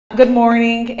Good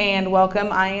morning and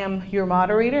welcome. I am your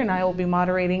moderator and I will be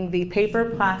moderating the paper,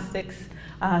 plastics,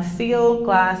 steel,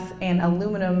 glass, and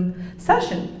aluminum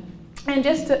session. And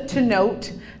just to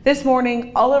note, this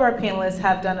morning all of our panelists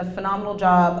have done a phenomenal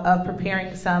job of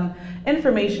preparing some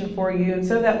information for you, and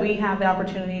so that we have the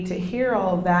opportunity to hear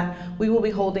all of that, we will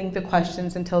be holding the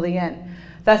questions until the end.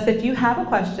 Thus, if you have a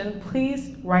question,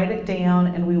 please write it down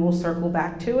and we will circle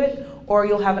back to it, or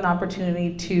you'll have an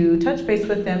opportunity to touch base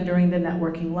with them during the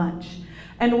networking lunch.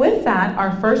 And with that,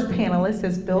 our first panelist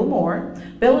is Bill Moore.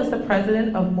 Bill is the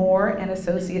president of Moore and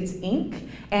Associates, Inc.,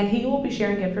 and he will be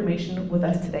sharing information with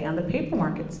us today on the paper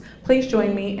markets. Please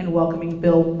join me in welcoming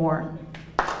Bill Moore.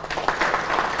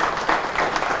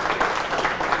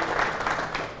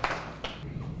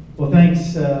 Well,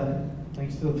 thanks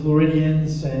to the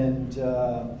Floridians and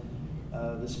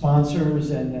the sponsors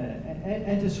and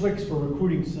to SWIX for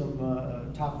recruiting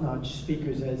some top-notch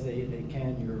speakers as they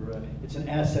can. It's an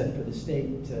asset for the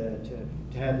state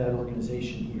to have that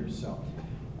organization here. So,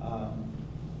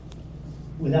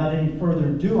 without any further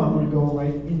ado, I'm going to go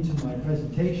right into my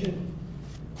presentation.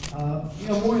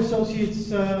 Moore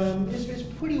Associates is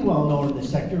pretty well known in the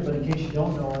sector, but in case you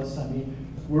don't know us, I mean,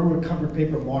 we're recovered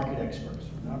paper market experts.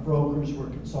 We're not brokers, we're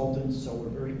consultants, so we're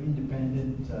very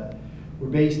independent. We're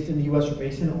based in the U.S., we're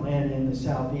based in Atlanta in the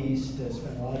Southeast,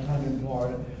 spend a lot of time in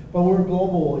Florida, but we're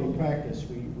global in practice.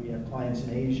 We have clients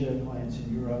in Asia, clients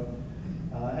in Europe,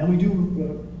 and we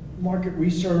do market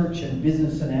research and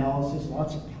business analysis,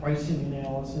 lots of pricing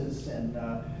analysis and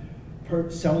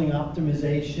selling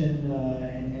optimization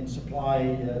and supply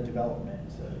development.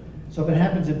 So if it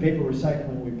happens in paper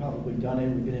recycling, we've probably done it.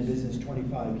 We've been in business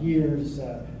 25 years.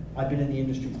 I've been in the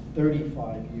industry for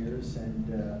 35 years,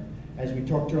 and as we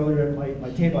talked earlier at my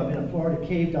table, I've been a Florida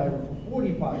cave diver for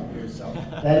 45 years, so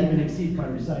that even exceeds my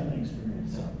recycling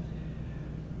experience.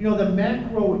 So, the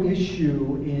macro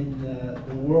issue in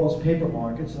the world's paper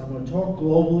markets, I'm going to talk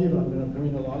globally, but I'm going to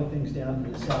bring a lot of things down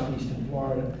to the southeastern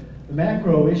Florida. The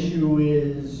macro issue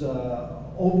is,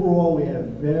 overall, we have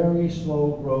very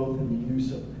slow growth in the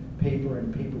use of paper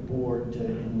and paperboard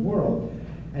in the world.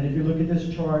 And if you look at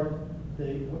this chart, if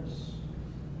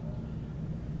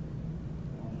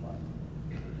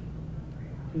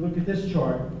you look at this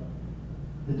chart,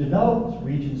 the developed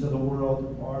regions of the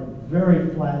world are very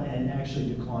flat and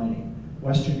actually declining.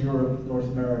 Western Europe, North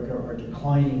America are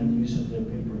declining in the use of their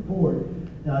paper and board.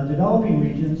 Now, developing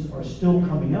regions are still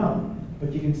coming up,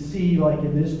 but you can see, like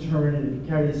in this turn, and if you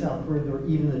carry this out further,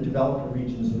 even the developed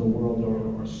regions of the world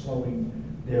are slowing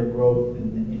their growth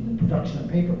in the production of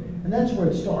paper. And that's where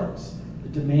it starts. The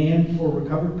demand for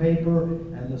recovered paper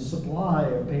and the supply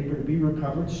of paper to be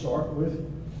recovered start with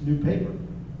new paper.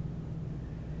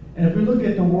 And if we look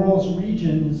at the world's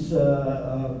regions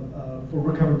for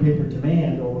recovered paper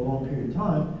demand over a long period of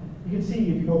time, you can see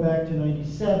if you go back to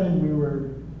 97, we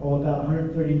were about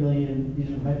 130 million, these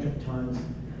are metric tons.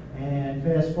 And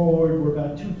fast forward, we're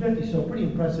about 250, so pretty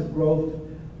impressive growth.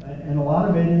 And a lot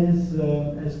of it is,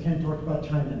 as Ken talked about,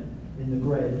 China in the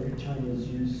gray. Look at China's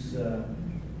use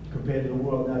compared to the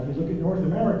world. Now, if you look at North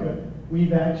America,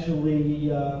 we've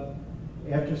actually,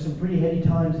 after some pretty heady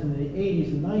times in the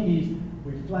 80s and 90s,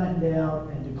 we've flattened out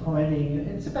and declining.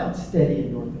 It's about steady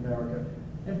in North America.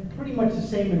 And pretty much the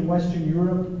same in Western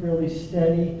Europe, fairly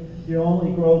steady. The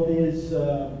only growth is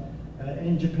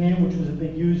in Japan, which was a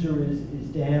big user, is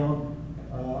down.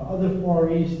 Other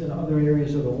Far East and other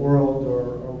areas of the world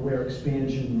are where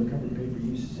expansion in recovered paper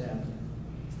use is happening.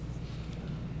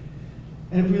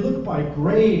 And if we look by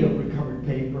grade of recovered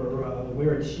paper,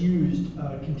 where it's used,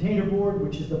 containerboard,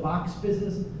 which is the box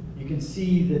business, you can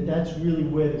see that that's really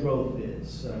where the growth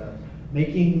is.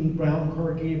 Making brown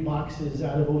corrugated boxes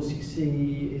out of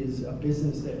OCC is a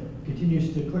business that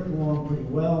continues to click along pretty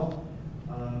well.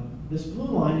 This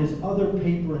blue line is other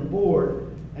paper and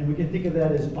board, and we can think of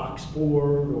that as box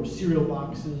board or cereal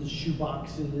boxes, shoe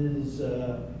boxes,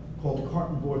 called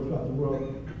carton board throughout the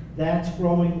world. That's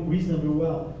growing reasonably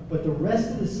well, but the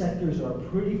rest of the sectors are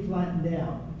pretty flattened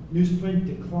out. Newsprint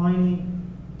declining,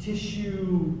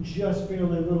 tissue just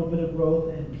barely a little bit of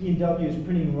growth, and P&W is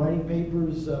printing and writing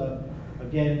papers,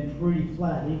 again, pretty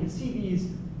flat. And you can see these,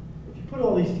 if you put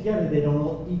all these together, they don't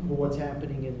all equal what's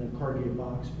happening in the corrugated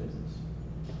box business.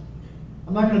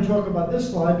 I'm not going to talk about this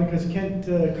slide because Kent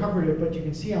covered it, but you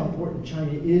can see how important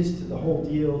China is to the whole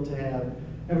deal. To have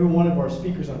every one of our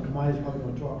speakers on Kamai is probably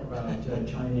going to talk about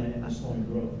China and the slowing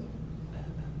growth.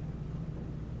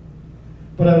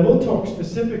 But I will talk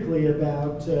specifically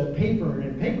about paper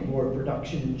and paperboard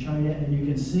production in China, and you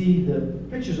can see the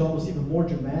picture's almost even more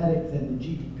dramatic than the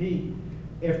GDP.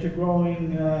 After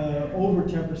growing over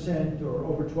 10% or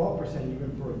over 12%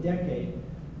 even for a decade,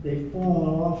 they've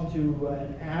fallen off to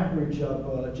an average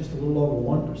of just a little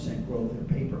over 1% growth in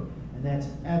paper. And that's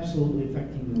absolutely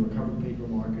affecting the recovered paper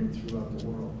market throughout the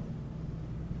world.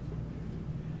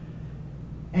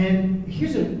 And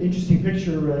here's an interesting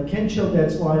picture. Ken showed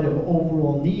that slide of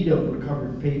overall need of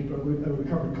recovered paper,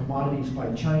 recovered commodities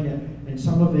by China, and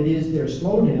some of it is their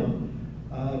slowdown,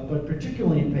 but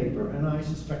particularly in paper, and I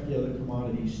suspect the other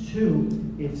commodities too,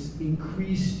 it's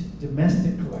increased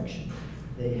domestic collection.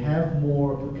 They have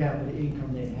more per capita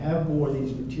income, they have more of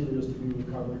these materials to be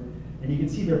recovered, and you can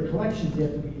see their collections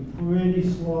after being pretty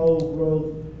slow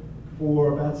growth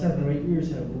for about 7 or 8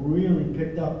 years have really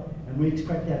picked up. And we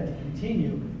expect that to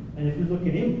continue. And if you look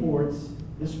at imports,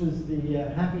 this was the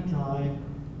happy time,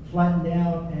 flattened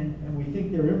out, and we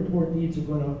think their import needs are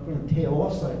going to tail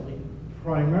off slightly,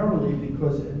 primarily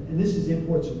because, and this is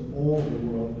imports from all over the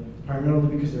world,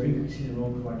 primarily because they're increasing their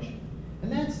own collection.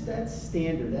 And that's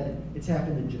standard. It's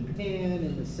happened in Japan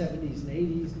in the 70s and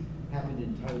 80s, happened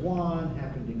in Taiwan,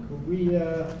 happened in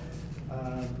Korea.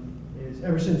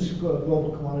 Ever since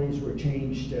global commodities were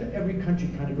changed, every country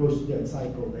kind of goes through that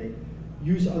cycle. They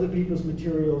use other people's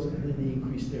materials and then they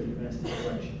increase their domestic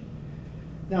collection.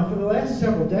 Now, for the last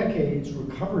several decades,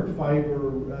 recovered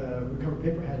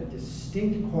paper had a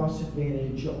distinct cost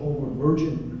advantage over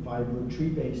virgin fiber,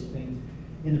 tree-based things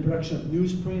in the production of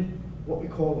newsprint, what we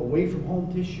call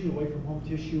away-from-home tissue. Away-from-home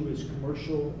tissue is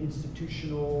commercial,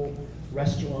 institutional,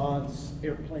 restaurants,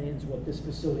 airplanes, what this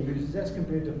facility uses. That's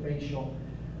compared to facial.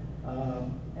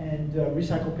 And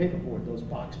recycled paperboard, those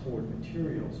box board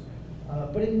materials.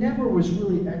 But it never was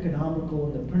really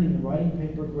economical in the printing and writing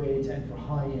paper grades and for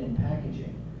high-end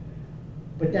packaging.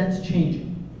 But that's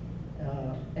changing.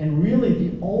 And really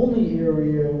the only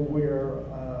area where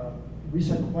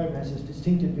recycled fiber has this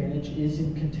distinct advantage is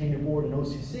in containerboard and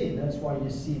OCC, and that's why you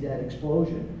see that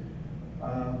explosion.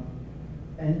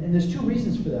 And there's two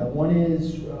reasons for that. One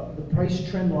is the price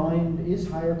trend line is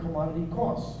higher commodity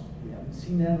costs.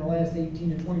 Seen that in the last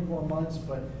 18 to 24 months,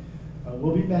 but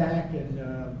we'll be back. And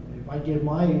if I give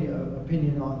my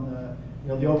opinion on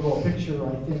the overall picture,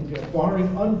 I think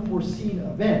barring unforeseen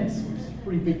events, which is a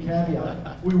pretty big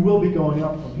caveat, we will be going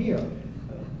up from here.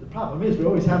 The problem is we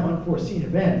always have unforeseen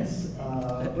events,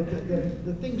 but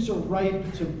the things are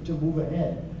ripe to move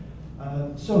ahead.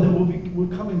 So that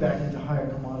we're coming back into higher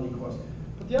commodity costs.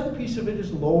 But the other piece of it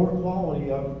is lower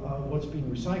quality of what's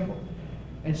being recycled.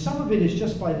 And some of it is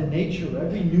just by the nature.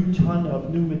 Every new ton of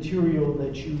new material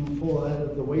that you pull out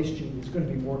of the waste stream is going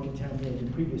to be more contaminated than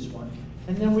the previous one.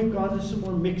 And then we've gone to some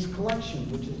more mixed collection,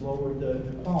 which has lowered the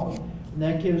quality. And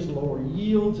that gives lower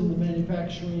yields in the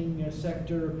manufacturing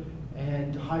sector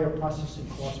and higher processing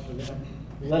costs for them,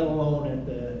 let alone at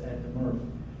the MRF.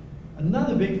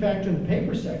 Another big factor in the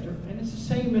paper sector, and it's the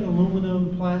same in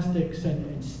aluminum, plastics,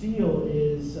 and steel,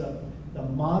 is the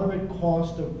moderate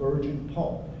cost of virgin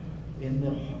pulp.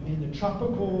 In the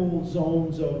tropical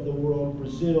zones of the world,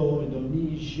 Brazil,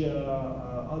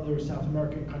 Indonesia, other South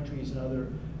American countries and other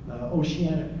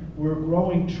Oceania, we're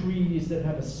growing trees that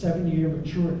have a 7-year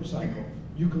maturity cycle.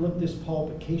 Eucalyptus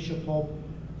pulp, acacia pulp.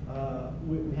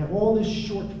 We have all this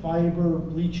short fiber,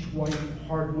 bleached white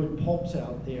hardwood pulps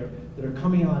out there that are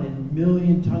coming on in 1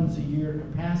 million tons a year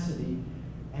capacity,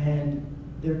 and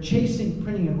they're chasing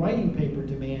printing and writing paper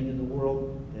demand in the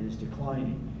world that is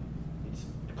declining.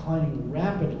 Declining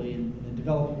rapidly in the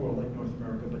developed world like North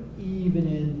America, but even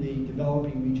in the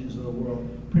developing regions of the world,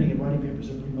 printing and writing papers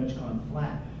have pretty much gone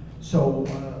flat. So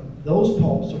those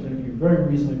pulps are going to be very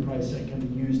reasonably priced and can be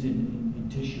used in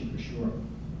tissue for sure.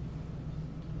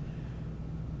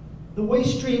 The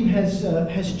waste stream has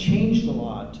changed a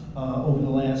lot over the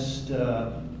last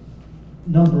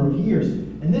number of years,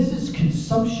 and this is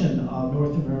consumption of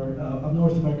North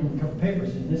American recovered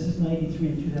papers, and this is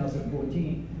 93 to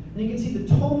 2014. And you can see the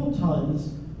total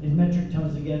tons in metric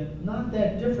tons again, not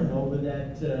that different over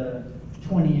that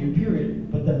 20-year period,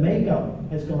 but the makeup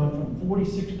has gone from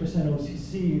 46%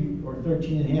 OCC, or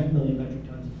 13.5 million metric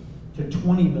tons, to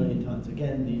 20 million tons.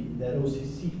 Again, that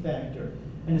OCC factor.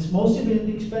 And it's mostly been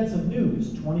the expense of news.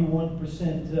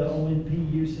 21%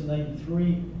 ONP use in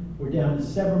 93. We're down to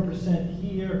 7%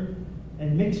 here.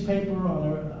 And mixed paper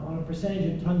on a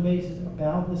percentage of ton basis,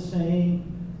 about the same.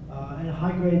 And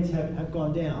high grades have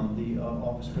gone down, the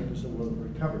office papers that were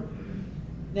recovered.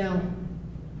 Now,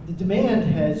 the demand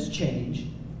has changed,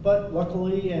 but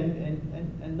luckily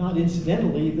and not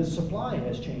incidentally, the supply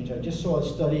has changed. I just saw a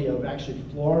study of actually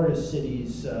Florida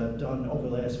cities done over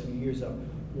the last few years of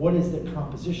what is the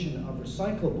composition of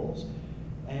recyclables.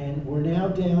 And we're now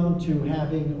down to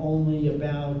having only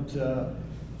about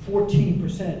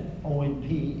 14%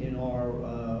 ONP in our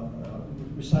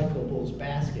recyclables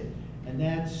basket. And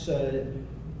that's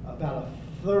about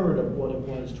a third of what it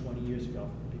was 20 years ago.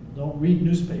 People don't read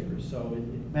newspapers, so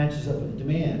it matches up with the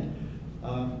demand.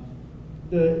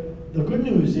 The good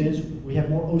news is we have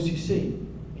more OCC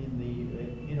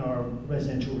in our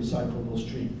residential recyclable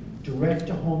stream.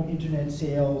 Direct-to-home internet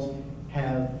sales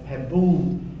have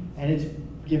boomed, and it's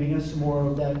giving us some more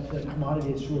of that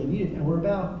commodity that's really needed. And we're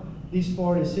about, these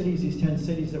Florida cities, these 10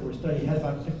 cities that we're studying, had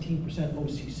about 15%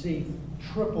 OCC,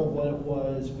 triple what it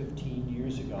was 15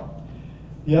 years ago.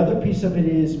 The other piece of it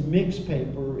is mixed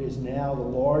paper is now the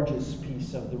largest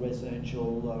piece of the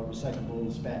residential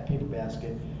recyclables paper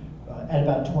basket at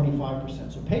about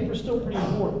 25%. So paper is still pretty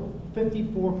important.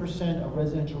 54% of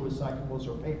residential recyclables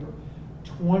are paper.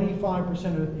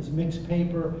 25% is mixed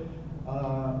paper.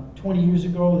 20 years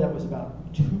ago, that was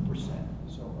about 2%.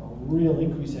 So a real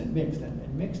increase in mixed.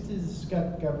 And mixed has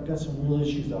got some real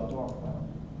issues I'll talk about.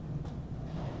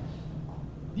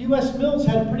 The U.S. mills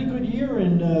had a pretty good year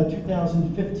in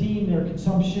 2015. Their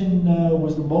consumption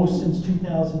was the most since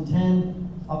 2010,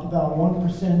 up about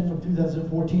 1% from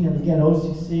 2014. And again,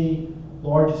 OCC,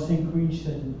 largest increase,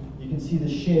 and you can see the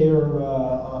share,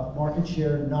 market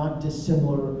share, not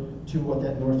dissimilar to what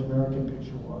that North American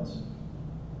picture was.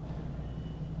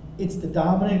 It's the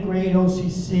dominant grade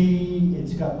OCC.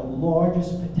 It's got the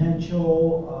largest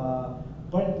potential.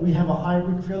 But we have a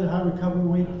fairly high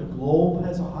recovery rate. The globe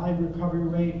has a high recovery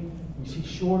rate. We see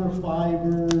shorter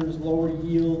fibers, lower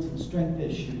yields, and strength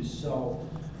issues. So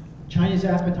China's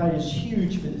appetite is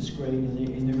huge for this grade,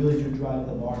 and they really do drive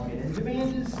the market. And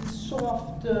demand is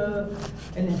soft,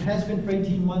 and it has been for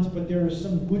 18 months, but there are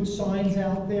some good signs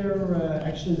out there.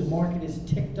 Actually, the market has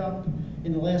ticked up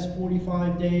in the last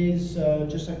 45 days,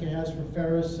 just like it has for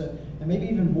ferrous, and maybe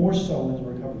even more so in the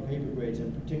recovered paper grades,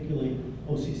 and particularly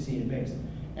OCC and mixed.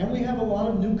 And we have a lot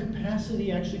of new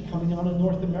capacity actually coming on in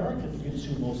North America to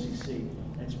consume OCC.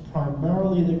 And it's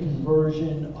primarily the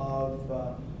conversion of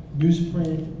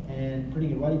newsprint and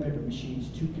printing and writing paper machines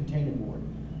to containerboard.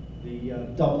 The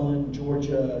Dublin,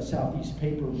 Georgia Southeast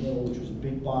Paper Mill, which was a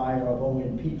big buyer of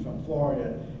ONP from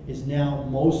Florida, is now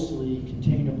mostly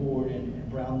containerboard and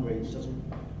brown grades.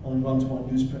 Only runs one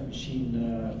newsprint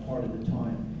machine part of the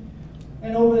time.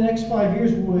 And over the next 5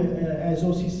 years, as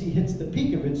OCC hits the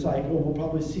peak of its cycle, we'll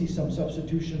probably see some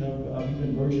substitution of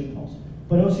even virgin hulls.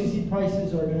 But OCC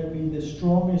prices are going to be the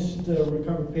strongest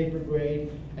recovered paper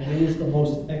grade, and it is the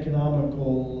most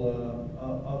economical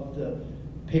of the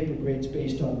paper grades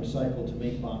based on recycled to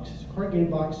make boxes. Corrugated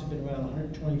boxes have been around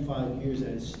 125 years,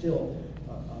 and it's still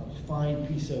a fine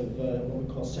piece of what we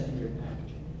call secondary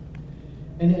packaging.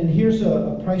 And here's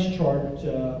a price chart,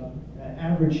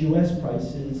 average US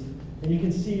prices. And you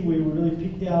can see we were really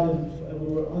peaked out, and we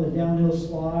were on the downhill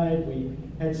slide. We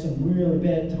had some really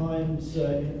bad times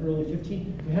in early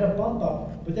 15. We had a bump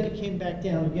up, but then it came back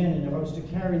down again. And if I was to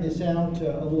carry this out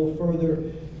a little further,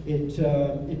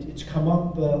 it's come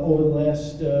up over the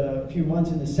last few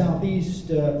months in the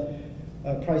Southeast.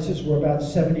 Prices were about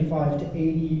 75 to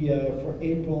 80 for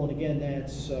April, and again,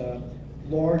 that's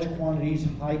large quantities,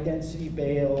 high density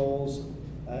bales,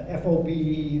 FOB,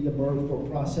 the MRF or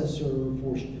processor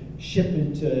for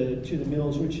shipment to the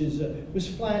mills, which was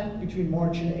flat between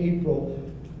March and April.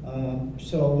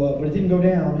 But it didn't go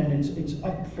down, and it's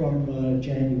up from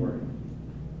January.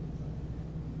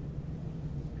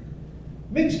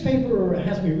 Mixed paper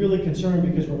has me really concerned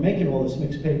because we're making all this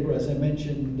mixed paper. As I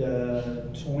mentioned,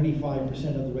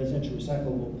 25% of the residential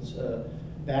recyclables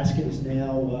basket is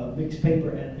now mixed paper,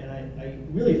 and I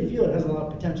really feel it has a lot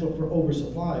of potential for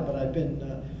oversupply, but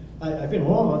I've been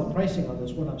wrong on the pricing on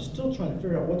this one. I'm still trying to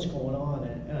figure out what's going on,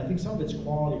 and I think some of it's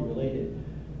quality related.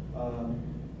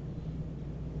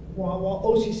 While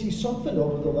OCC softened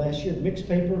over the last year, mixed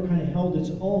paper kind of held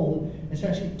its own. It's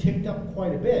actually ticked up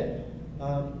quite a bit.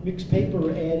 Mixed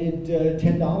paper added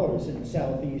 $10 in the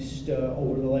Southeast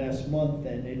over the last month,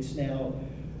 and it's now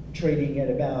trading at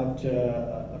about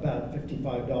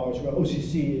 $55, where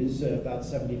OCC is about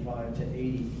 75 to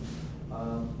 80.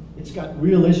 It's got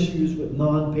real issues with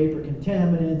non-paper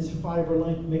contaminants, fiber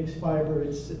length, mixed fiber.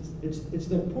 It's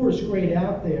the poorest grade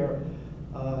out there,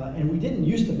 and we didn't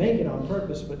used to make it on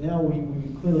purpose, but now we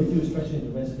clearly do, especially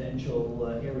in the residential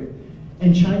area.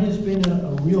 And China's been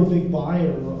a real big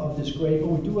buyer of this grade, but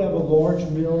we do have a large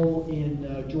mill in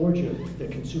Georgia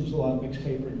that consumes a lot of mixed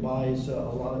paper and buys a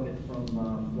lot of it from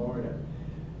Florida.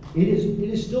 It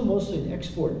is still mostly an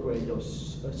export grade, though.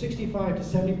 65 to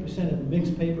 70% of the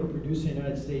mixed paper produced in the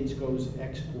United States goes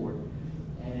export.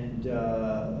 And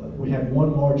we have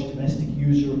one large domestic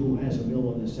user who has a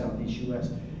mill in the Southeast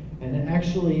US. And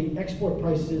actually, export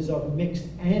prices of mixed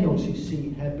and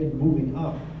OCC have been moving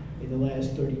up in the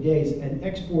last 30 days, and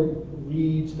export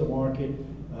leads the market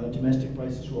domestic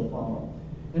prices will follow.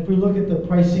 If we look at the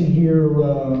pricing here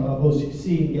of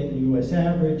OCC and get the US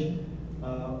average,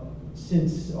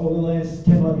 since over the last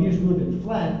 10, 11 years, we've been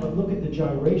flat, but look at the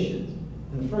gyrations.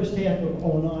 In the first half of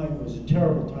 '09 was a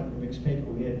terrible time for mixed paper.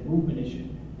 We had movement issues.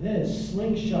 And then it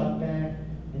slingshot back,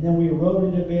 and then we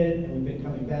eroded a bit, and we've been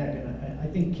coming back. And I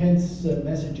think Kent's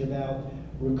message about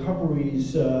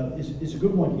recoveries is a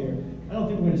good one here. I don't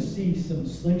think we're going to see some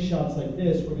slingshots like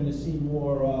this. We're going to see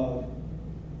more of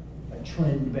a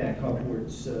trend back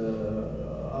upwards,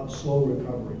 of slow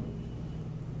recovery.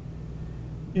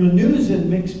 You know, news and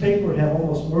mixed paper have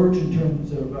almost merged in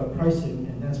terms of pricing,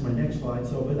 and that's my next slide.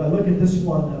 So, but I look at this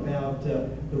one about the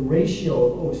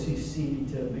ratio of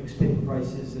OCC to mixed paper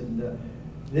prices, and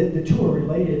the two are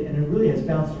related, and it really has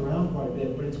bounced around quite a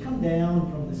bit, but it's come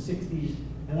down from the 60s,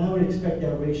 and I would expect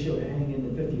that ratio to hang in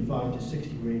the 55 to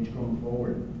 60 range going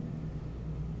forward.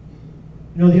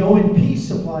 You know, the O&P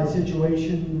supply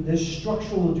situation, there's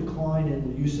structural decline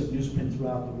in the use of newsprint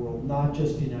throughout the world, not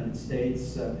just the United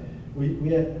States. We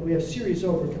have serious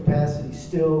overcapacity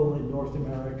still in North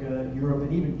America, Europe,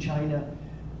 and even China.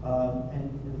 And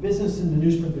the business in the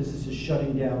newsprint business is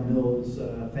shutting down mills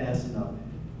fast enough.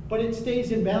 But it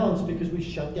stays in balance because we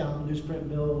shut down newsprint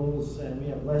mills and we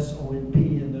have less O&P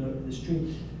in the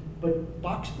stream. But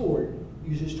boxboard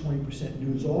uses 20%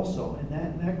 news also, and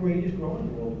that grade is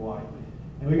growing worldwide.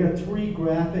 And we got 3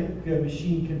 graphic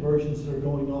machine conversions that are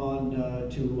going on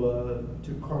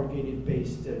to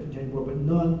corrugated-based containerboard, but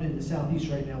none in the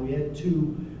southeast right now. We had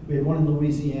 2. We had one in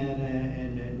Louisiana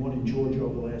and one in Georgia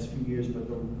over the last few years, but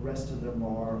the rest of them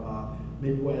are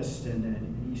Midwest and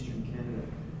Eastern Canada.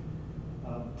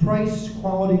 Price,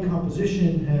 quality,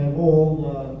 composition have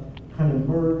all kind of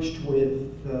merged with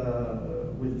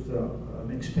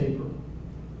mixed paper.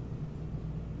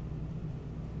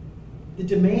 The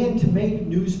demand to make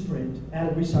newsprint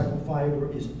out of recycled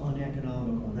fiber is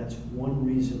uneconomical, and that's one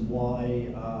reason why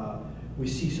we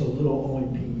see so little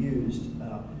O&P used.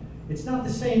 It's not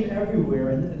the same everywhere,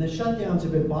 and the shutdowns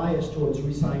have been biased towards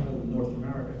recycling in North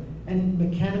America. And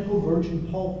mechanical virgin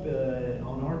pulp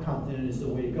on our continent is the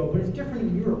way to go, but it's different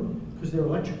in Europe because their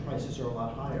electric prices are a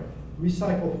lot higher.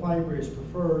 Recycled fiber is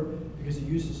preferred because it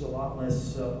uses a lot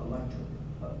less electric.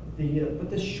 But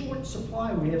the short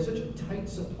supply, we have such a tight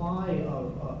supply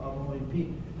of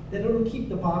O&P that it'll keep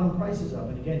the bottom prices up.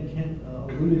 And again, Ken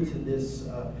alluded to this.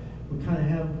 We kind of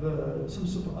have some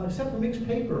supply, except for mixed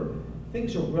paper,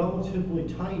 things are relatively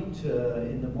tight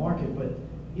in the market. But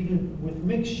even with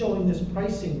mixed showing this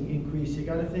pricing increase, you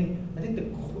got to think. I think the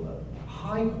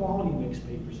high quality mixed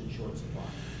papers in short supply.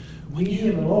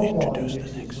 Medium and low quality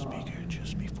introduce the next speaker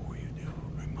just before you do.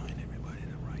 Remind everybody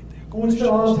to write their I won't spend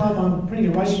a lot of time on printing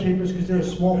and writing papers because they're a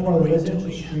small part of the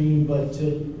residential stream, but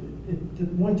the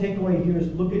one takeaway here is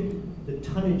look at the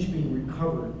tonnage being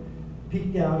recovered.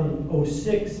 Peaked out in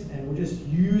 '06, and we're just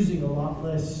using a lot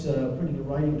less printing and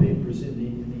writing papers in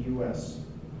the US.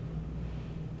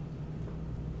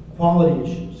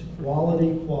 Quality issues,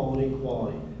 quality.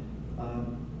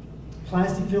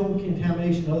 Plastic film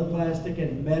contamination, other plastic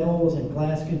and metals and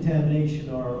glass contamination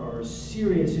are a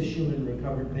serious issue in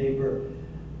recovered paper.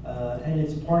 And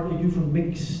it's partly due from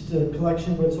mixed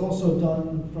collection, but it's also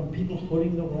done from people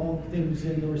putting the wrong things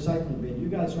in the recycling bin. You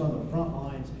guys are on the front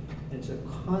lines. It's a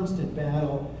constant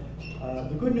battle.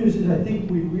 The good news is I think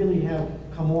we really have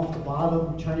come off the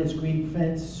bottom. China's green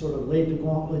fence sort of laid the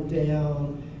gauntlet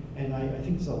down, and I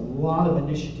think there's a lot of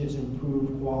initiatives to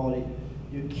improve quality.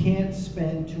 You can't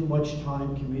spend too much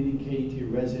time communicating to your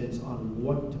residents on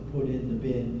what to put in the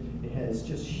bin. It has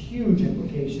just huge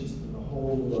implications to the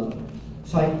whole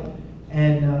cycle.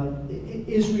 And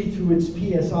ISRI, through its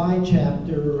PSI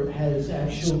chapter, has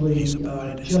actually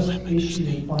just issued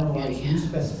and finalized new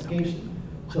specifications.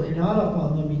 So if you're not up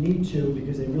on them, you need to,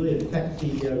 because they really affect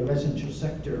the residential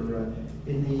sector.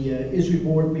 In the ISRI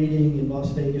board meeting in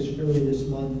Las Vegas earlier this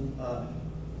month,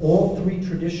 all 3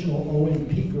 traditional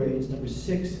O&P grades, number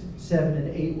 6, 7, and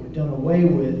 8, were done away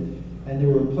with, and they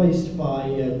were replaced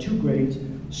by 2 grades,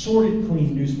 sorted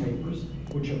clean newspapers,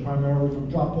 which are primarily from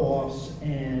drop-offs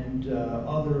and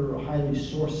other highly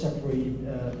source-separated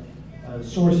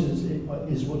sources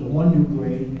is the one new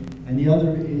grade, and the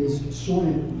other is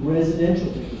sorted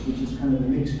residential papers, which is kind of the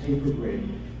mixed paper grade.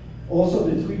 Also,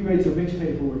 the 3 grades of mixed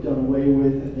paper were done away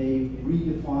with, and they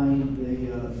redefined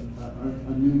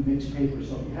a new mixed paper.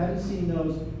 So if you haven't seen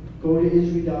those, go to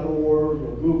ISRI.org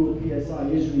or Google PSI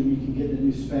ISRI, and you can get the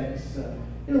new specs.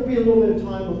 It'll be a little bit of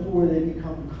time before they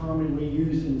become commonly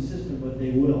used in the system, but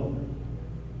they will.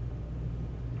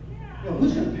 You know,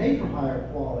 who's going to pay for higher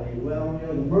quality? Well, you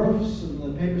know, the MRFs and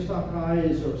the paper stock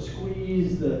guys are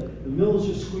squeezed, the mills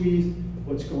are squeezed.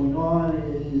 what's going on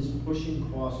is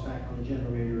pushing costs back on the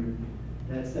generator.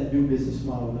 That's that new business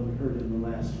model that we heard in the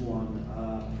last one.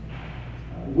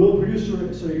 Will produce,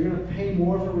 so you're going to pay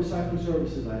more for recycling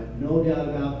services. I have no doubt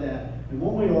about that. And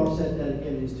one way to offset that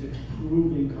again is to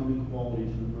improve incoming quality to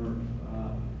the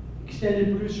MRF.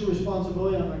 Extended producer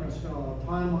responsibility. I'm not going to spend a lot of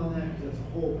time on that because that's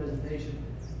a whole presentation.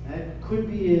 That could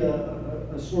be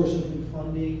a source of new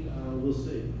funding. We'll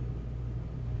see.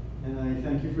 And I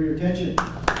thank you for your attention.